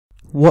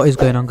What is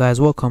going on, guys?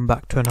 Welcome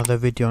back to another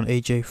video on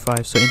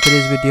AJ5. So in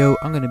today's video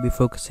I'm going to be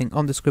focusing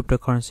on this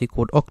cryptocurrency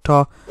called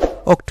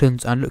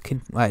OCTANS and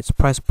looking at its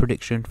price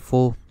prediction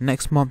for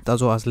next month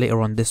as well as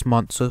later on this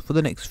month, so for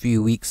the next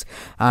few weeks,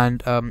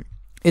 and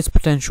its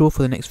potential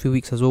for the next few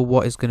weeks as well.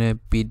 What is going to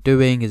be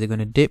doing? Is it going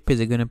to dip?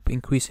 Is it going to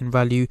increase in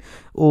value?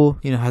 Or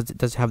does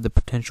it have the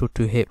potential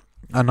to hit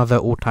another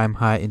all-time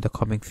high in the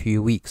coming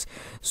few weeks?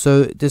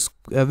 So this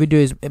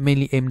video is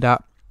mainly aimed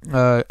at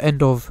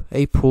end of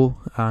April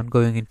and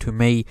going into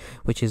May,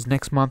 which is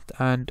next month,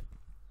 and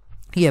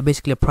yeah,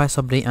 basically a price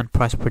update and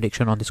price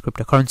prediction on this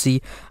cryptocurrency.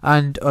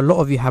 And a lot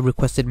of you have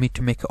requested me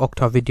to make an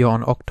Octa video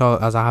on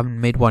Octa, as I haven't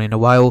made one in a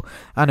while,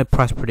 and a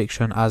price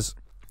prediction, as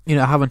I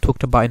haven't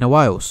talked about in a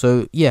while.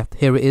 So yeah,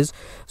 here it is.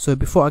 So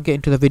before I get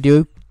into the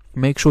video,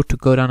 make sure to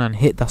go down and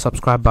hit that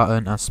subscribe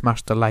button and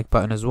smash the like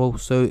button as well.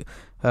 So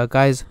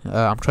guys,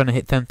 I'm trying to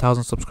hit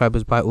 10,000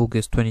 subscribers by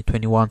August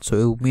 2021, so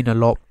it will mean a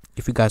lot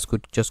if you guys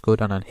could just go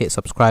down and hit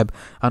subscribe.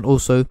 And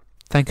also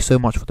thank you so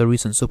much for the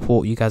recent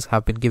support you guys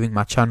have been giving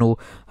my channel.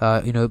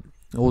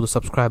 All the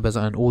subscribers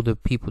and all the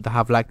people that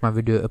have liked my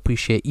video,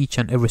 appreciate each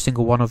and every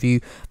single one of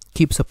you.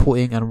 Keep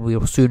supporting and we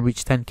will soon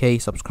reach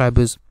 10k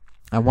subscribers,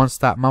 and once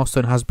that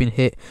milestone has been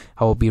hit,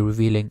 I will be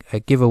revealing a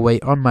giveaway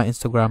on my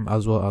Instagram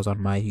as well as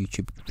on my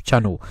YouTube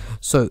channel.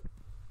 So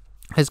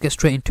let's get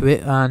straight into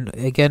it. And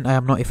again, I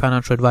am not a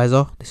financial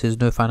advisor. This is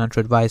no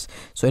financial advice,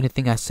 so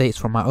anything I say is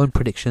from my own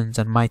predictions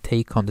and my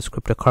take on this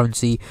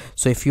cryptocurrency.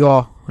 So if you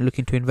are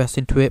looking to invest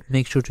into it,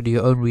 make sure to do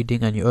your own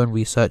reading and your own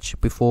research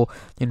before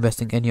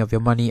investing any of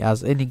your money,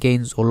 as any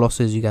gains or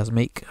losses you guys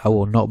make, I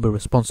will not be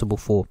responsible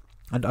for.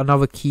 And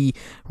another key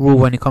rule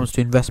when it comes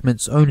to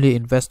investments: only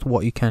invest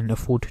what you can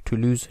afford to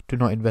lose. Do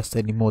not invest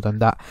any more than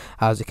that,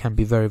 as it can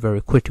be very,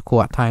 very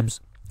critical at times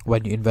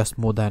when you invest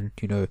more than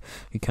you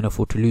can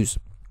afford to lose.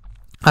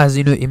 As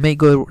it may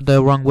go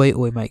the wrong way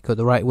or it might go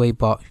the right way,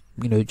 but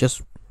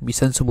just be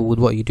sensible with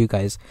what you do,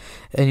 guys.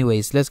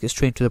 Anyways, let's get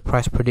straight into the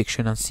price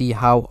prediction and see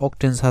how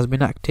OCTANS has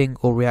been acting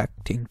or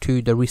reacting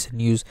to the recent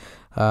news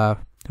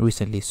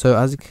recently. So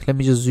let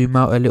me just zoom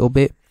out a little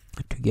bit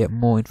to get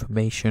more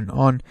information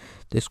on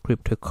this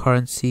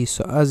cryptocurrency.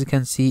 So as you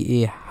can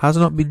see, it has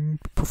not been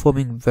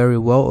performing very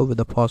well over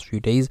the past few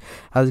days.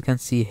 As you can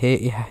see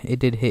here, it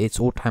did hit its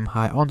all-time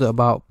high on the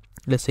about,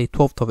 let's say,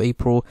 12th of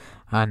April,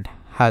 and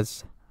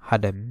has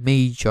had a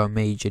major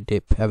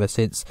dip ever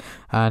since,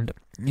 and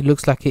it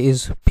looks like it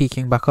is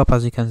peaking back up,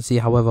 as you can see.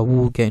 However,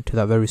 we'll get into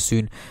that very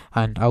soon,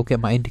 and I'll get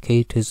my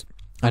indicators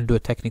and do a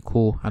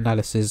technical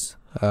analysis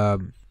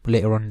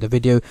later on in the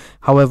video.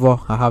 However,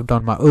 I have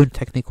done my own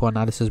technical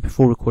analysis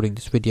before recording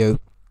this video.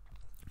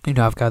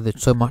 I've gathered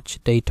so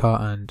much data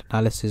and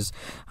analysis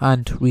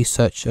and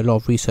research. A lot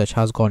of research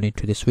has gone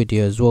into this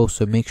video as well,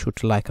 so make sure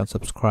to like and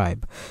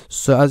subscribe.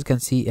 So as you can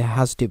see, it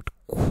has dipped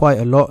quite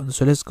a lot.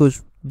 So let's go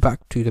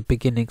back to the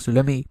beginning. So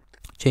let me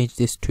change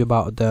this to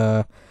about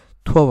the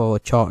 12-hour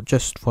chart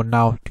just for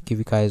now, to give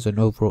you guys an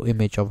overall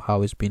image of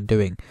how it's been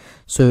doing.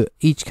 So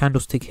each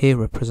candlestick here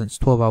represents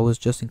 12 hours,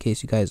 just in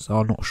case you guys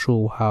are not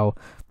sure how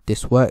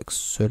this works.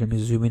 So let me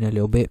zoom in a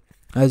little bit.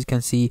 As you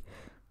can see,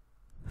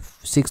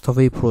 6th of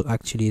April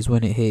actually is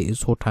when it hit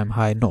its all-time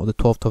high, not the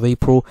 12th of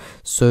April.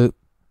 So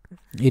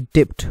it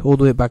dipped all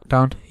the way back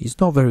down.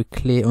 It's not very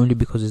clear, only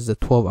because it's a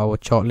 12-hour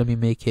chart. Let me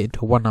make it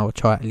into a 1-hour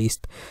chart at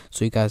least,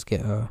 so you guys get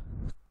a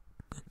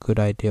good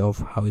idea of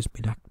how it's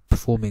been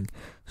performing.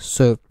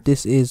 So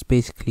this is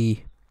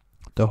basically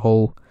the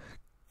whole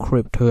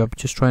crypto. I'm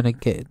just trying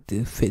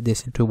to fit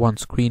this into one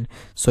screen.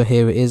 So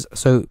here it is.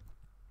 So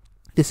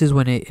this is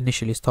when it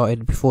initially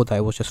started. Before that,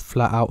 it was just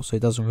flat out, so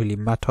it doesn't really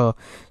matter.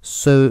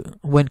 So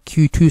when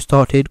Q2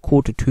 started,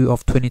 quarter 2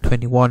 of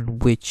 2021,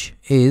 which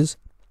is,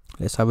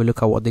 let's have a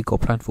look at what they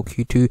got planned for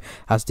Q2,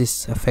 as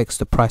this affects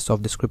the price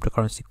of this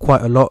cryptocurrency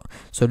quite a lot.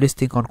 So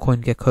listing on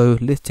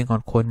CoinGecko, listing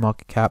on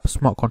CoinMarketCap,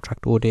 smart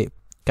contract audit,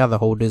 gather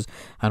holders,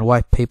 and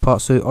white paper.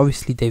 So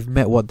obviously they've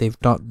met what they've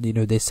done,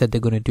 they said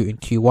they're going to do in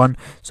Q1.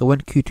 So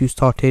when Q2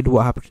 started,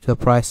 what happened to the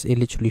price? It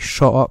literally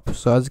shot up.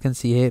 So as you can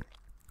see here,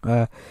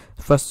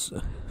 first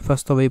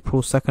of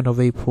April, 2nd of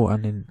April,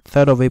 and then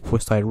 3rd of April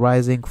it started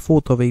rising.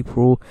 4th of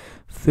April,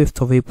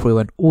 5th of April, it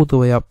went all the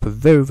way up, a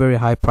very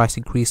high price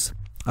increase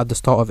at the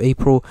start of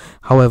April.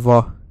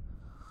 However,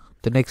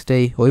 the next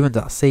day, or even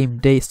that same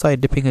day, it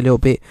started dipping a little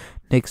bit.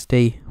 Next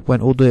day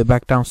went all the way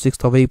back down,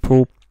 6th of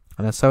April,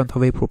 and then 7th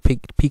of April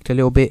peaked a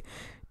little bit,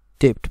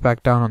 dipped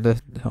back down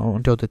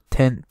until the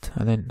 10th,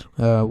 and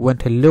then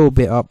went a little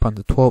bit up on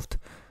the 12th,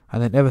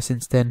 and then ever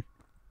since then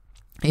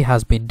it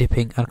has been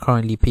dipping and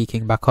currently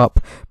peaking back up.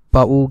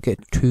 But we'll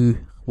get to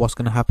what's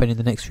going to happen in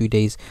the next few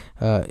days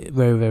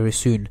very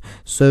soon.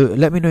 So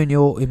let me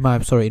know in my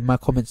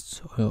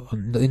comments,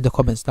 in the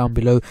comments down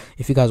below,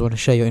 if you guys want to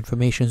share your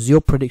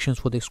your predictions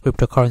for this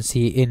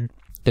cryptocurrency in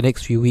the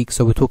next few weeks.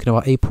 So we're talking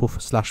about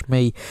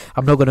April/May.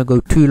 I'm not going to go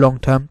too long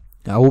term.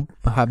 I will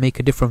make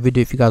a different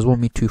video if you guys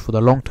want me to for the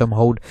long term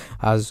hold,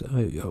 as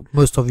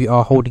most of you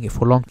are holding it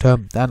for long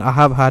term. And I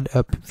have had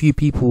a few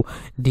people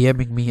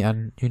DMing me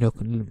and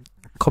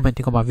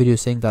commenting on my videos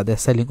saying that they're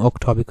selling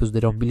Octa because they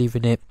don't believe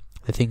in it,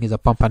 the thing is a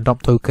pump and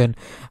dump token,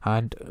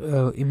 and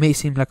it may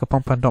seem like a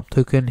pump and dump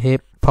token here,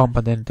 pump,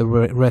 and then the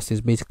rest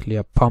is basically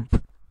a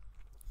pump.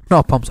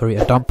 Not a pump, sorry,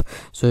 a dump.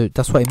 So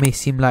that's what it may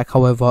seem like.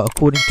 However,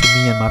 according to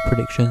me and my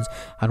predictions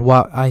and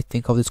what I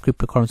think of this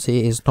cryptocurrency,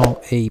 it is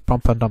not a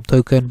pump and dump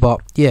token.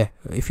 But yeah,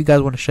 if you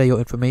guys want to share your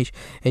information,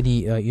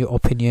 your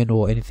opinion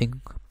or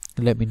anything,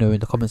 let me know in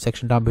the comment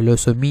section down below,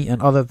 so me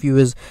and other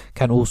viewers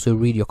can also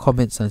read your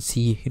comments and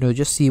see,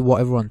 just see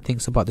what everyone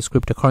thinks about this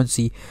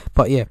cryptocurrency.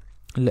 But yeah,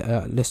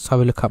 let's have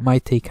a look at my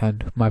take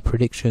and my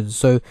predictions.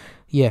 So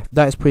yeah,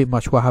 that is pretty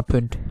much what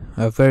happened.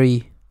 A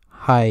very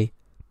high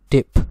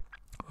dip,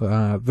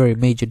 very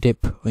major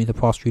dip in the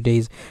past few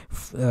days.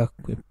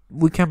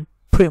 We can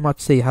pretty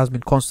much say it has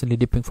been constantly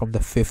dipping from the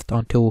 5th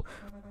until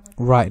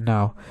right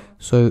now.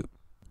 So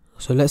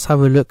let's have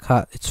a look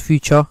at its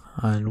future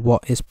and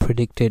what is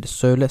predicted.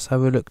 So let's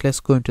have a look. Let's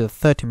go into the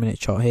 30-minute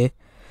chart here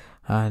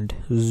and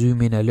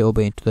zoom in a little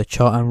bit into the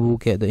chart, and we'll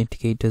get the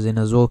indicators in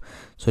as well.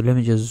 So let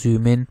me just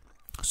zoom in.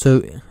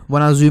 So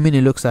when I zoom in,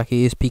 it looks like it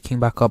is peaking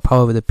back up.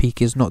 However, the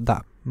peak is not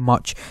that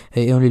much.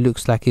 It only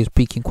looks like it's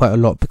peaking quite a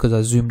lot because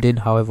I zoomed in.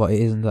 However, it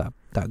isn't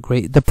that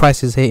great. The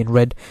price is here in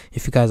red.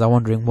 If you guys are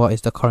wondering what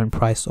is the current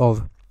price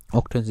of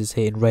Octans, is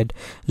here in red,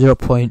 0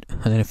 point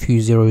and then a few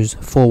zeros,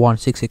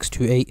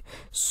 416628.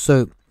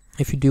 So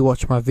if you do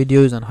watch my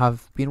videos and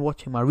have been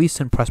watching my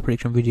recent price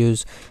prediction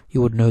videos,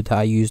 you would know that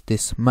I use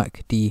this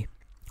MACD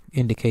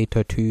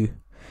indicator to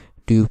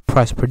do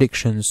price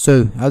predictions.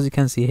 So as you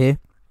can see here,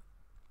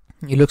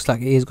 it looks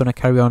like it is going to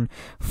carry on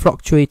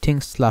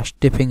fluctuating /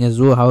 dipping as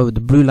well. However,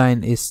 the blue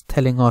line is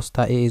telling us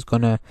that it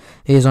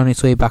is on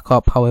its way back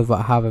up. However,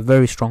 I have a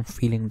very strong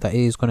feeling that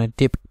it is going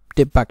to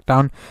dip back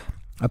down.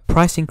 A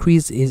price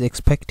increase is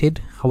expected,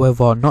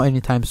 however not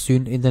anytime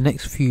soon. In the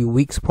next few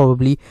weeks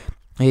probably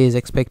it is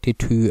expected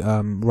to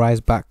rise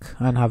back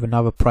and have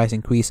another price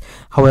increase.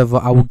 However,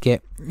 I will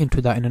get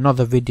into that in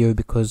another video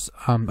because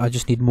I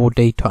just need more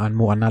data and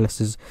more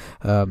analysis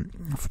to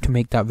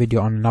make that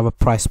video on another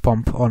price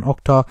pump on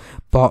Octa.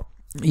 But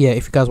yeah,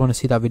 if you guys want to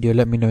see that video,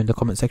 let me know in the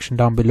comment section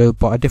down below.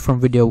 But a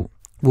different video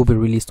will be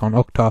released on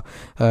Octa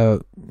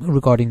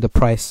regarding the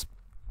price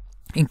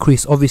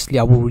increase. Obviously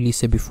I will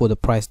release it before the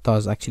price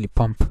does actually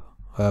pump,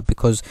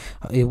 because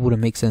it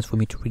wouldn't make sense for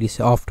me to release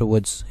it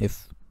afterwards.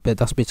 But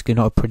that's basically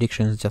not a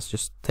prediction, it's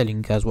just telling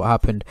you guys what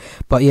happened.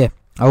 But yeah,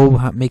 I will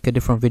make a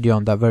different video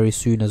on that very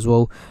soon as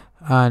well.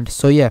 And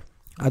so yeah,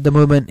 at the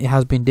moment it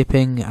has been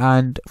dipping,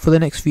 and for the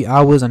next few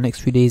hours and next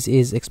few days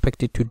is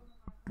expected to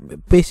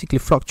basically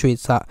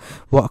fluctuate at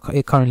what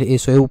it currently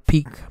is. So it will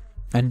peak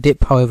and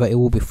dip, however it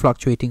will be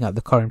fluctuating at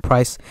the current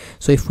price.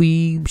 So if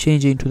we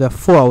change it into the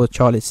 4-hour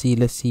chart, let's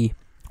see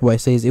what it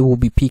says. It will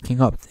be peaking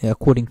up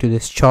according to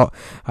this chart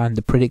and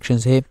the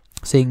predictions here,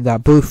 saying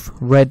that both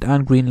red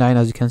and green line,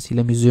 as you can see,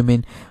 let me zoom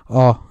in,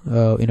 are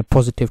in a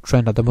positive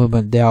trend at the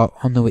moment. They are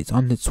on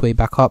its way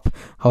back up.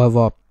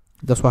 However,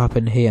 that's what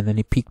happened here, and then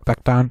it peaked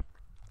back down.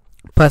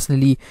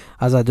 Personally,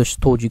 as I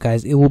just told you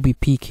guys, it will be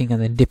peaking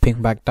and then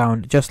dipping back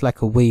down just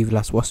like a wave.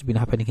 That's what's been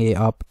happening here,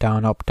 up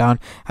down,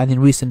 and in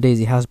recent days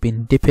it has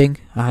been dipping,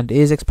 and it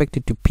is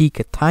expected to peak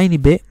a tiny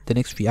bit the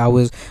next few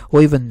hours,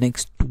 or even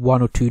next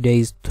 1 or 2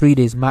 days, 3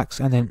 days max,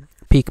 and then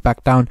peak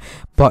back down.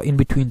 But in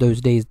between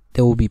those days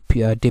there will be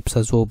dips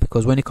as well,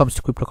 because when it comes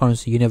to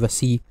cryptocurrency you never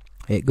see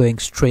it going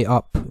straight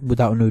up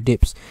without no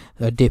dips.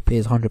 A dip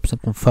is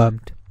 100%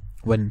 confirmed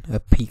when a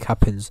peak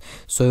happens.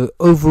 So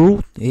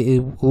overall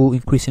it will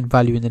increase in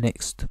value in the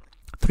next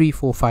 3,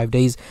 4, 5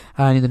 days,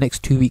 and in the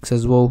next 2 weeks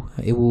as well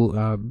it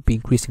will be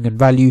increasing in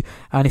value.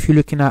 And if you're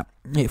looking at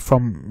it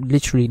from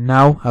literally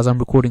now as I'm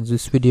recording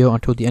this video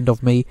until the end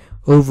of May,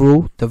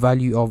 overall the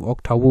value of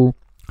Octa will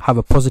have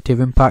a positive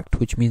impact,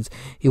 which means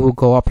it will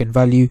go up in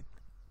value.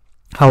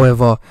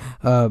 However,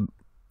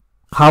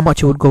 how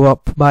much it would go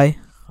up by,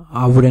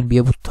 I wouldn't be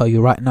able to tell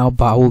you right now,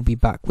 but I will be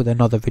back with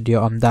another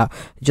video on that,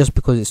 just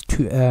because it's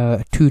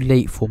too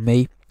late for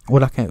May.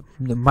 Well,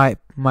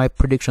 my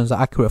predictions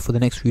are accurate for the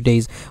next few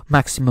days,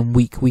 maximum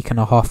week and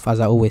a half, as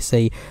I always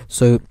say.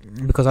 So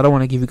because I don't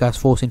want to give you guys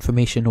false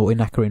information or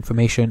inaccurate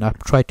information, I've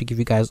tried to give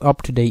you guys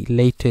up to date,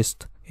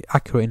 latest,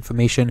 accurate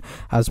information,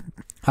 as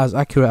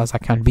accurate as I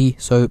can be.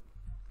 So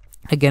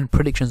again,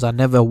 predictions are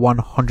never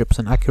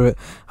 100% accurate.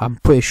 I'm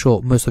pretty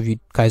sure most of you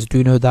guys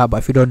do know that, but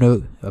if you don't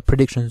know,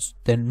 predictions,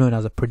 they're known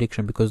as a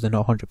prediction because they're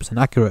not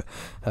 100% accurate.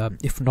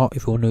 If not,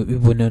 if it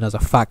were known as a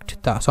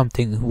fact that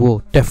something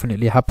will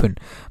definitely happen.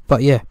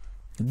 But yeah,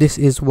 this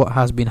is what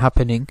has been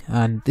happening,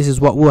 and this is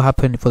what will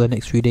happen for the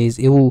next few days.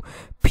 It will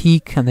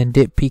peak and then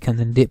dip, peak and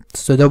then dip.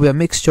 So there'll be a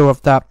mixture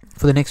of that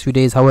for the next few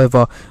days.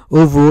 However,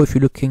 overall, if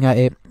you're looking at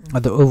it,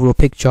 at the overall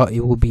picture,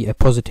 it will be a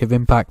positive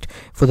impact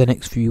for the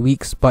next few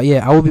weeks. But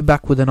yeah, I will be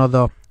back with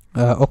another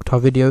Octa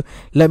video.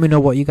 Let me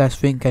know what you guys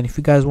think, and if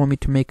you guys want me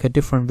to make a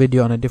different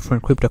video on a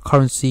different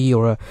cryptocurrency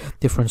or a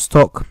different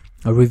stock,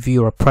 a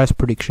review or a price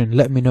prediction,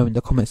 let me know in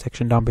the comment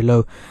section down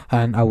below,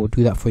 and I will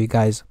do that for you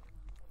guys.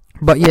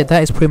 But yeah,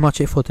 that is pretty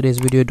much it for today's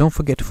video. Don't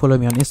forget to follow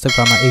me on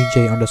Instagram at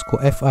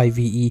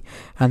AJ_FIVE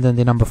and then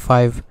the number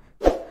 5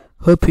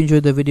 Hope you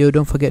enjoyed the video.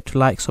 Don't forget to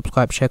like,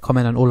 subscribe, share,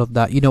 comment and all of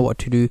that. You know what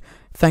to do.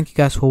 Thank you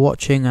guys for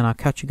watching, and I'll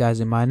catch you guys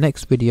in my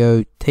next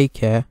video. Take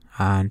care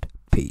and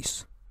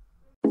peace.